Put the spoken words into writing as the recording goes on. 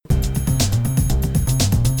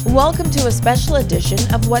Welcome to a special edition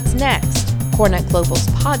of What's Next, CoreNet Global's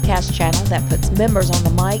podcast channel that puts members on the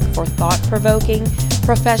mic for thought-provoking,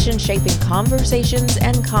 profession-shaping conversations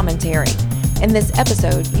and commentary. In this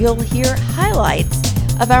episode, you'll hear highlights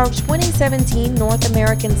of our 2017 North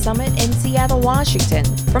American Summit in Seattle, Washington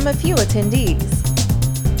from a few attendees.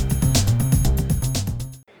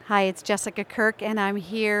 Hi, it's Jessica Kirk, and I'm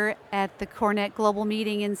here at the CoreNet Global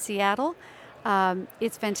meeting in Seattle.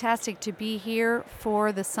 It's fantastic to be here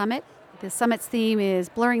for the summit. The summit's theme is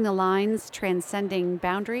Blurring the Lines, Transcending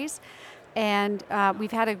Boundaries. And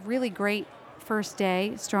we've had a really great first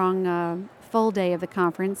day, strong full day of the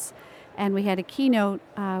conference. And we had a keynote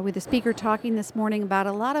with the speaker talking this morning about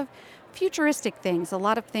a lot of futuristic things, a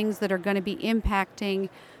lot of things that are going to be impacting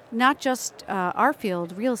not just our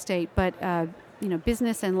field, real estate, but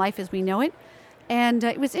business and life as we know it. And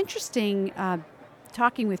it was interesting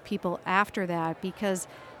talking with people after that, because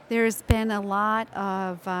there's been a lot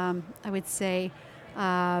of,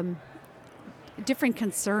 different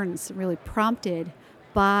concerns really prompted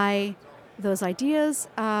by those ideas.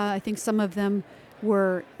 I think some of them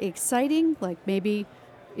were exciting, like maybe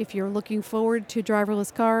if you're looking forward to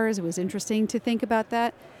driverless cars, it was interesting to think about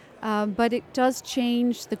that. But it does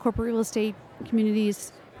change the corporate real estate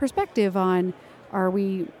community's perspective on, are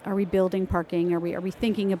we building parking? Are we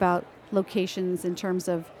thinking about locations in terms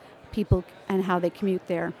of people and how they commute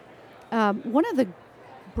there? One of the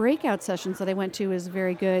breakout sessions that I went to was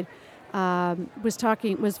very good. Was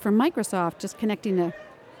from Microsoft, just connecting the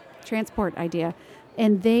transport idea,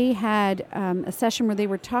 and they had a session where they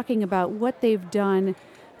were talking about what they've done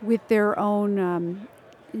with their own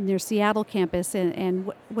in their Seattle campus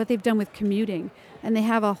and what they've done with commuting, and they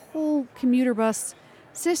have a whole commuter bus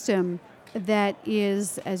system that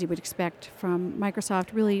is, as you would expect from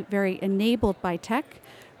Microsoft, really very enabled by tech,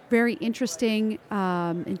 very interesting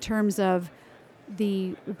in terms of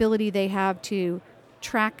the ability they have to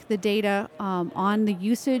track the data on the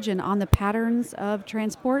usage and on the patterns of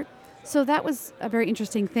transport. So that was a very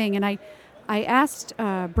interesting thing. And I asked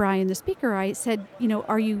Brian, the speaker, I said,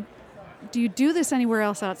 do you do this anywhere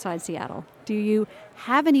else outside Seattle? Do you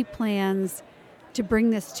have any plans to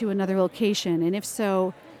bring this to another location? And if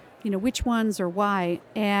so, which ones or why?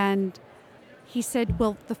 And he said,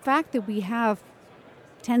 well, the fact that we have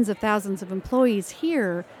tens of thousands of employees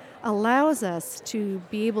here allows us to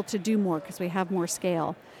be able to do more because we have more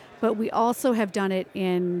scale. But we also have done it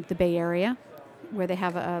in the Bay Area, where they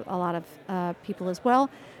have a lot of people as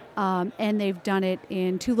well. And they've done it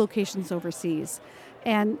in 2 locations overseas.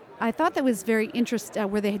 And I thought that was very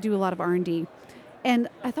interesting, where they do a lot of R&D. And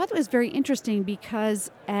I thought that was very interesting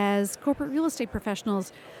because as corporate real estate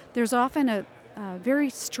professionals, there's often a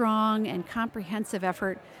very strong and comprehensive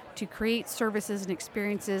effort to create services and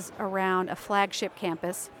experiences around a flagship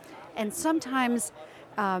campus. And sometimes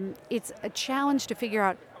it's a challenge to figure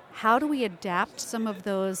out, how do we adapt some of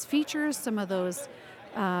those features, some of those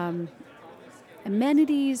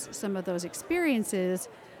amenities, some of those experiences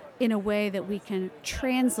in a way that we can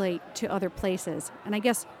translate to other places. And I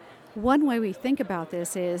guess one way we think about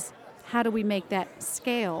this is, how do we make that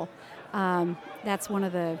scale? That's one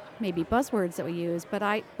of the maybe buzzwords that we use, but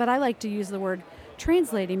I like to use the word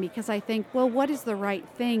translating, because I think, well, what is the right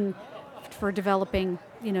thing for developing,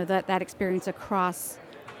 that experience across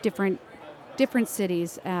different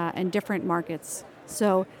cities and different markets.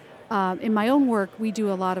 So in my own work, we do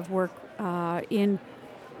a lot of work in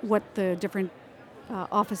what the different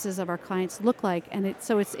offices of our clients look like, and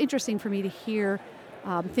so it's interesting for me to hear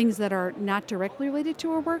things that are not directly related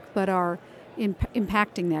to our work, but are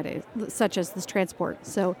impacting that, such as this transport.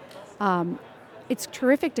 So it's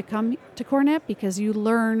terrific to come to CoreNet because you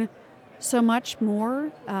learn so much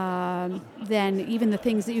more than even the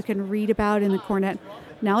things that you can read about in the CoreNet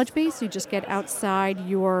knowledge base. You just get outside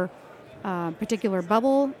your particular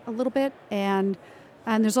bubble a little bit, and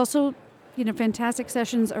there's also fantastic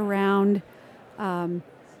sessions around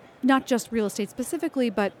not just real estate specifically,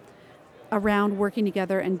 but around working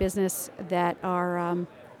together and business that are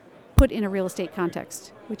put in a real estate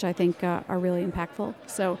context, which I think are really impactful.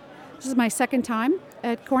 So this is my second time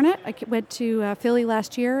at CoreNet. I went to Philly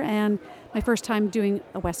last year, and my first time doing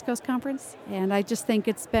a West Coast conference. And I just think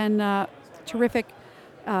it's been terrific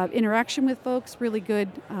interaction with folks, really good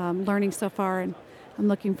learning so far, and I'm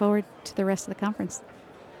looking forward to the rest of the conference.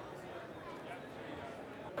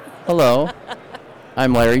 Hello,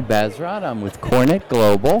 I'm Larry Bazrod. I'm with CoreNet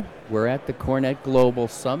Global. We're at the CoreNet Global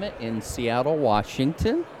Summit in Seattle,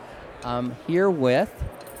 Washington. I'm here with,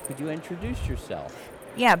 could you introduce yourself?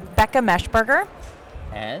 Yeah, Becca Meshberger.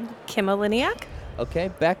 And? Kim Oliniak. Okay,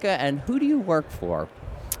 Becca, and who do you work for?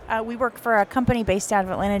 We work for a company based out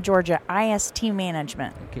of Atlanta, Georgia, IST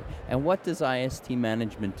Management. Okay. And what does IST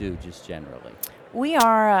Management do, just generally? We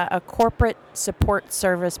are a corporate support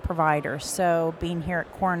service provider, so being here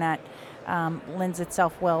at Coronet lends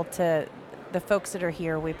itself well to the folks that are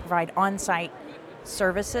here. We provide on-site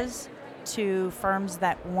services to firms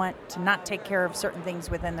that want to not take care of certain things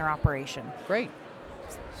within their operation. Great.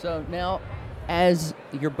 So now, as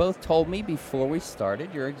you're both told me before we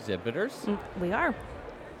started, you're exhibitors. We are.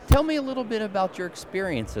 Tell me a little bit about your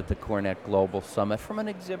experience at the Coronet Global Summit from an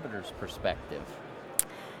exhibitor's perspective.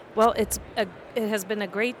 Well, it has been a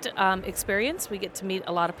great experience. We get to meet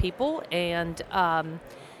a lot of people and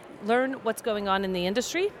learn what's going on in the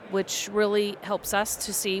industry, which really helps us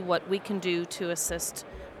to see what we can do to assist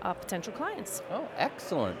potential clients. Oh,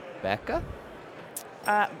 excellent. Becca?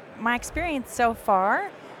 My experience so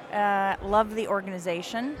far, love the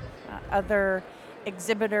organization. Other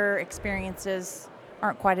exhibitor experiences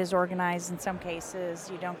aren't quite as organized in some cases.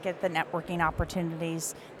 You don't get the networking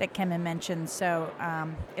opportunities that Kim mentioned, so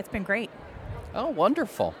it's been great. Oh,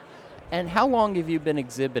 wonderful. And how long have you been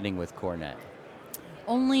exhibiting with Coronet?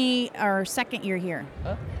 Only our second year here.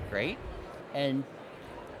 Oh, great. And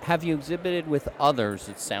have you exhibited with others,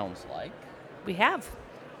 it sounds like? We have.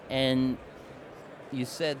 And you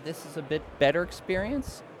said this is a bit better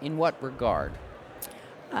experience? In what regard?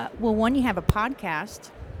 Well, one, you have a podcast.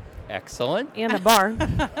 Excellent. And a bar.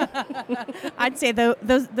 I'd say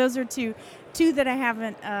those are two that I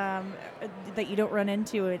haven't that you don't run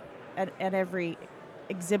into at every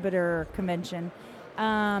exhibitor convention.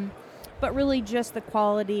 But really just the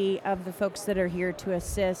quality of the folks that are here to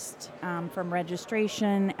assist from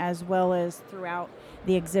registration as well as throughout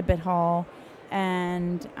the exhibit hall,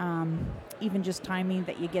 and even just timing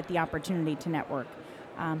that you get the opportunity to network.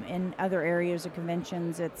 In other areas of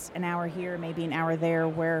conventions, it's an hour here, maybe an hour there,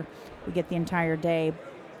 where we get the entire day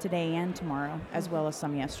today and tomorrow, as well as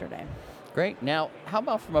some yesterday. Great. Now, how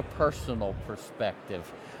about from a personal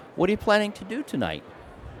perspective? What are you planning to do tonight?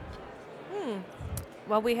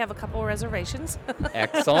 Well, we have a couple reservations.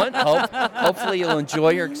 Excellent. Hopefully you'll enjoy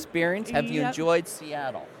your experience. Have you Yep. enjoyed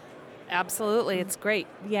Seattle? Absolutely. It's great.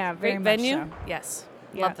 Yeah, very Great much venue. so. Yes.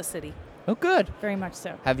 Yeah. Love the city. Oh, good. Very much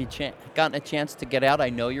so. Have you gotten a chance to get out? I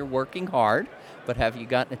know you're working hard, but have you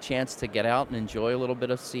gotten a chance to get out and enjoy a little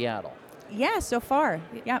bit of Seattle? Yeah, so far.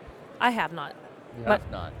 Yep. I have not. You But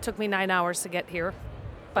have not. took me 9 hours to get here.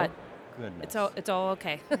 But Goodness. it's all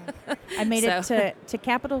okay. I made it So- to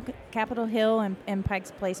Capitol Hill and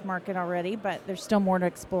Pikes Place Market already, but there's still more to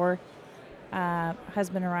explore.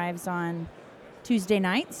 Husband arrives on Tuesday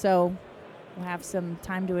night, so we'll have some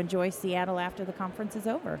time to enjoy Seattle after the conference is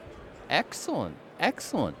over. Excellent.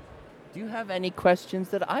 Excellent. Do you have any questions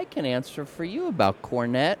that I can answer for you about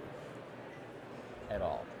Coronet at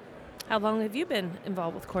all? How long have you been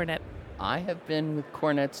involved with Coronet? I have been with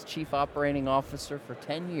Coronet's Chief Operating Officer for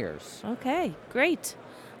 10 years. Okay, great.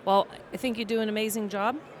 Well, I think you do an amazing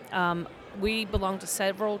job. We belong to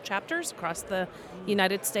several chapters across the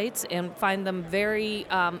United States and find them very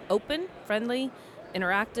open, friendly,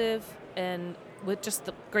 interactive, and with just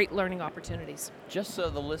the great learning opportunities. Just so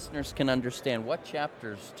the listeners can understand, what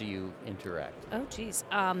chapters do you interact? Oh, geez.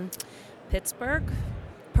 Pittsburgh,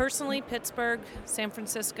 personally, Pittsburgh, San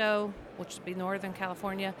Francisco, which would be Northern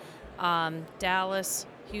California, Dallas,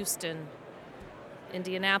 Houston,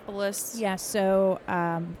 Indianapolis. Yeah, so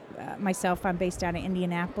myself, I'm based out of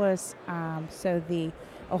Indianapolis. So the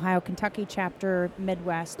Ohio, Kentucky chapter,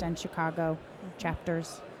 Midwest, and Chicago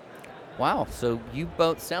chapters. Wow, so you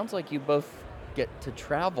both, sounds like you both get to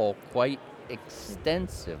travel quite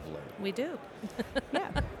extensively. We do. Yeah.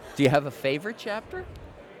 Do you have a favorite chapter?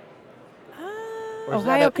 Or is that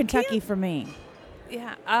Ohio, a- Kentucky for me.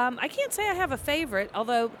 Yeah, I can't say I have a favorite,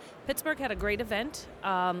 although Pittsburgh had a great event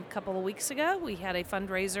a couple of weeks ago. We had a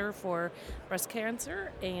fundraiser for breast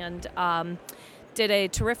cancer and did a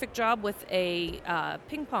terrific job with a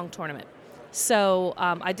ping pong tournament. So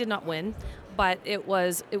I did not win, but it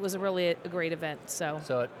was a really a great event.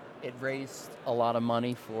 So it raised a lot of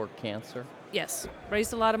money for cancer? yes,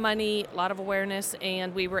 raised a lot of money, a lot of awareness,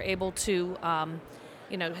 and we were able to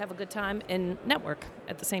have a good time and network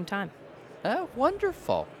at the same time. Oh,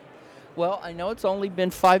 wonderful. Well, I know it's only been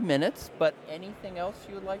 5 minutes, but anything else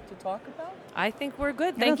you would like to talk about? I think we're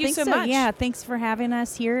good. I Thank don't you think so much. Yeah, thanks for having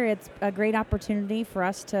us here. It's a great opportunity for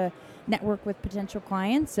us to network with potential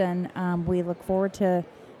clients, and we look forward to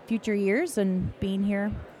future years and being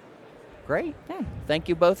here. Great. Yeah. Thank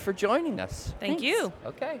you both for joining us. Thank Thanks. you.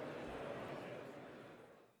 Okay.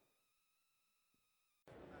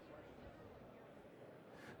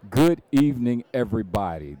 Good evening,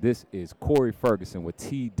 everybody. This is Corey Ferguson with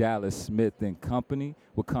T. Dallas Smith and Company.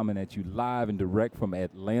 We're coming at you live and direct from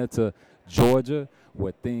Atlanta, Georgia,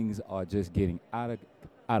 where things are just getting out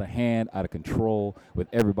of hand, out of control, with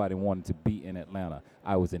everybody wanting to be in Atlanta.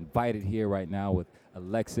 I was invited here right now with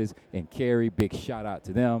Alexis and Carrie. Big shout out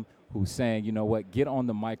to them, who's saying, you know what, get on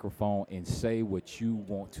the microphone and say what you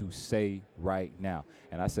want to say right now.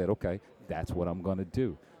 And I said, okay, that's what I'm going to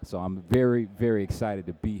do. So I'm very, very excited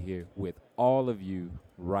to be here with all of you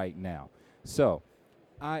right now. So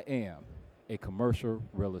I am a commercial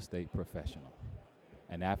real estate professional,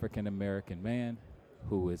 an African-American man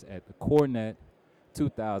who is at the Cornet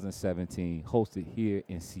 2017, hosted here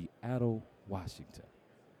in Seattle, Washington.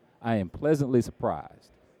 I am pleasantly surprised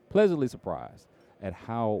at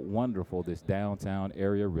how wonderful this downtown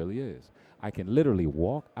area really is. I can literally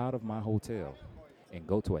walk out of my hotel and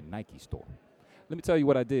go to a Nike store. Let me tell you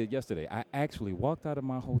what I did yesterday. I actually walked out of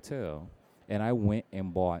my hotel and I went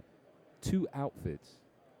and bought 2 outfits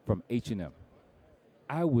from H&M.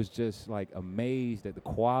 I was just like amazed at the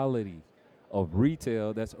quality of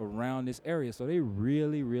retail that's around this area. So they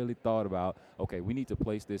really, really thought about, okay, we need to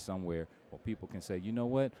place this somewhere where people can say, you know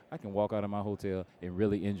what, I can walk out of my hotel and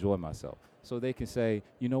really enjoy myself. So they can say,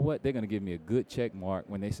 you know what, they're going to give me a good check mark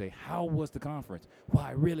when they say, how was the conference? Well,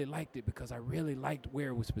 I really liked it because I really liked where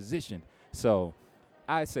it was positioned. So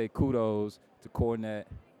I say kudos to Cornet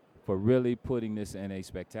for really putting this in a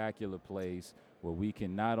spectacular place where we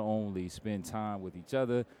can not only spend time with each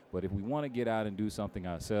other, but if we want to get out and do something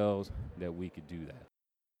ourselves, that we could do that.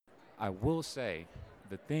 I will say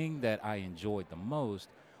the thing that I enjoyed the most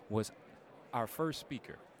was our first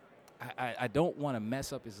speaker. I don't want to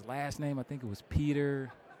mess up his last name. I think it was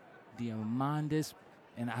Peter Diamandis.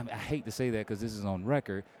 And I hate to say that because this is on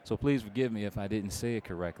record, so please forgive me if I didn't say it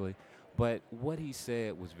correctly. But what he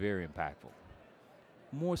said was very impactful.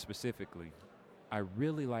 More specifically, I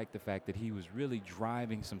really like the fact that he was really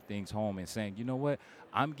driving some things home and saying, you know what,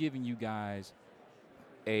 I'm giving you guys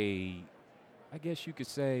I guess you could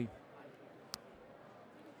say,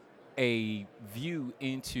 a view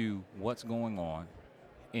into what's going on,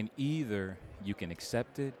 and either you can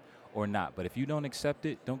accept it or not. But if you don't accept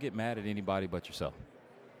it, don't get mad at anybody but yourself.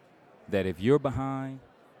 That if you're behind,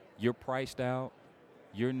 you're priced out,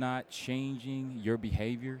 you're not changing your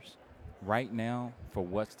behaviors right now for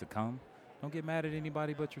what's to come, don't get mad at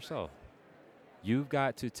anybody but yourself. You've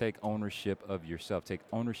got to take ownership of yourself, take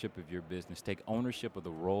ownership of your business, take ownership of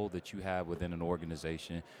the role that you have within an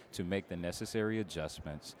organization to make the necessary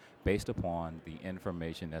adjustments based upon the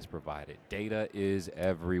information that's provided. Data is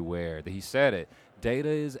everywhere. He said it. Data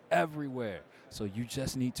is everywhere. So you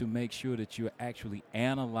just need to make sure that you're actually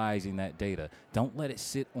analyzing that data. Don't let it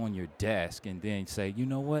sit on your desk and then say, you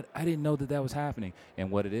know what, I didn't know that was happening. And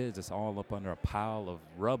what it is, it's all up under a pile of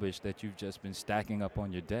rubbish that you've just been stacking up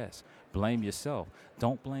on your desk. Blame yourself.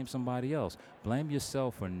 Don't blame somebody else. Blame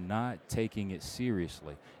yourself for not taking it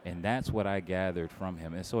seriously. And that's what I gathered from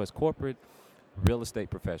him. And so as corporate real estate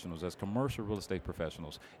professionals, as commercial real estate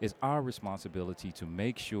professionals, it's our responsibility to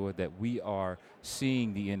make sure that we are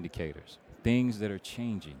seeing the indicators, things that are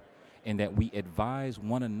changing, and that we advise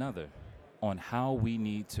one another on how we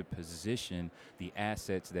need to position the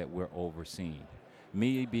assets that we're overseeing.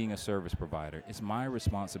 Me being a service provider, it's my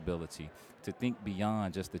responsibility to think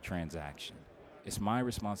beyond just the transaction. It's my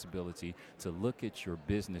responsibility to look at your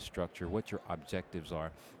business structure, what your objectives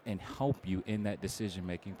are, and help you in that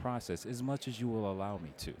decision-making process as much as you will allow me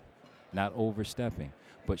to. Not overstepping,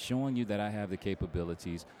 but showing you that I have the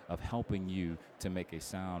capabilities of helping you to make a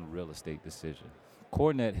sound real estate decision.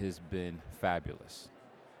 Cornet has been fabulous.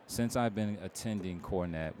 Since I've been attending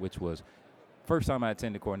Cornet, which was, first time I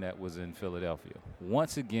attended Cornet was in Philadelphia.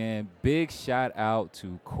 Once again, big shout out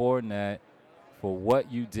to Cornet for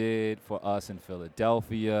what you did for us in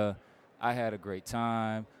Philadelphia. I had a great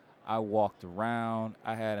time. I walked around.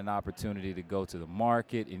 I had an opportunity to go to the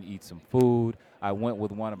market and eat some food. I went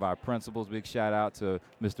with one of our principals. Big shout out to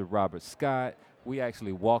Mr. Robert Scott. We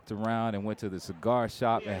actually walked around and went to the cigar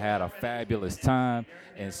shop and had a fabulous time.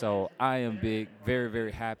 And so I am very,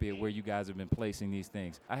 very happy at where you guys have been placing these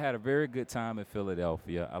things. I had a very good time in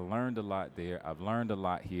Philadelphia. I learned a lot there. I've learned a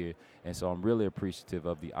lot here. And so I'm really appreciative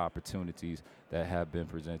of the opportunities that have been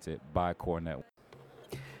presented by Cornet.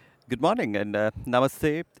 Good morning and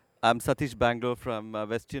namaste. I'm Satish Bangalore from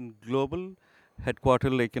Western Global,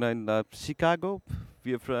 headquartered in Chicago.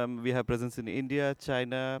 We have presence in India,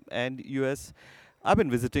 China, and US. I've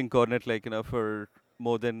been visiting Cornet for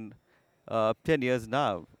more than 10 years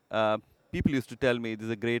now. People used to tell me this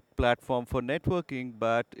is a great platform for networking,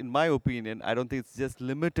 but in my opinion, I don't think it's just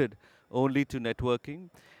limited only to networking.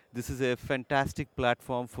 this is a fantastic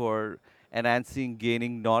platform for enhancing,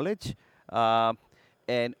 gaining knowledge, uh,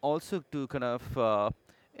 and also to kind of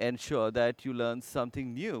ensure that you learn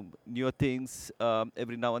something new, newer things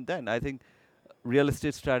every now and then. I think real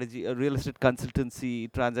estate strategy, real estate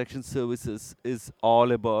consultancy, transaction services is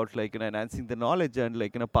all about like enhancing the knowledge and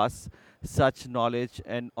like pass such knowledge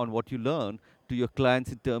and on what you learn to your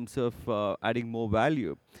clients in terms of adding more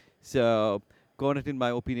value. So Connect, in my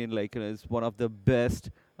opinion, like is one of the best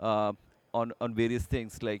uh, on various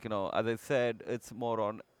things. Like as I said, it's more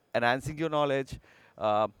on enhancing your knowledge,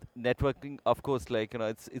 networking. Of course, like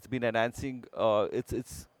it's been enhancing.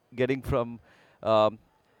 It's getting from um,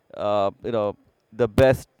 the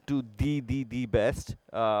best to the best,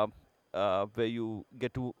 where you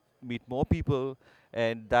get to meet more people,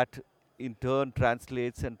 and that in turn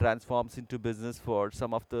translates and transforms into business for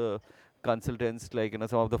some of the consultants, like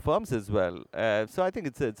some of the firms as well. So I think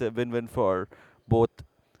it's a win-win for both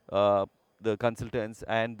the consultants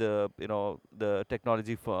and the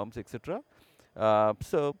technology firms, etc.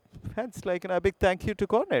 So hence, like a big thank you to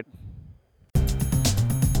Cornet.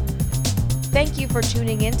 Thank you for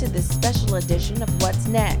tuning in to this special edition of What's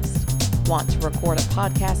Next. Want to record a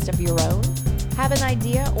podcast of your own? Have an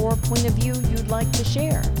idea or point of view you'd like to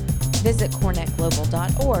share? Visit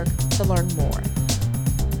CornetGlobal.org to learn more.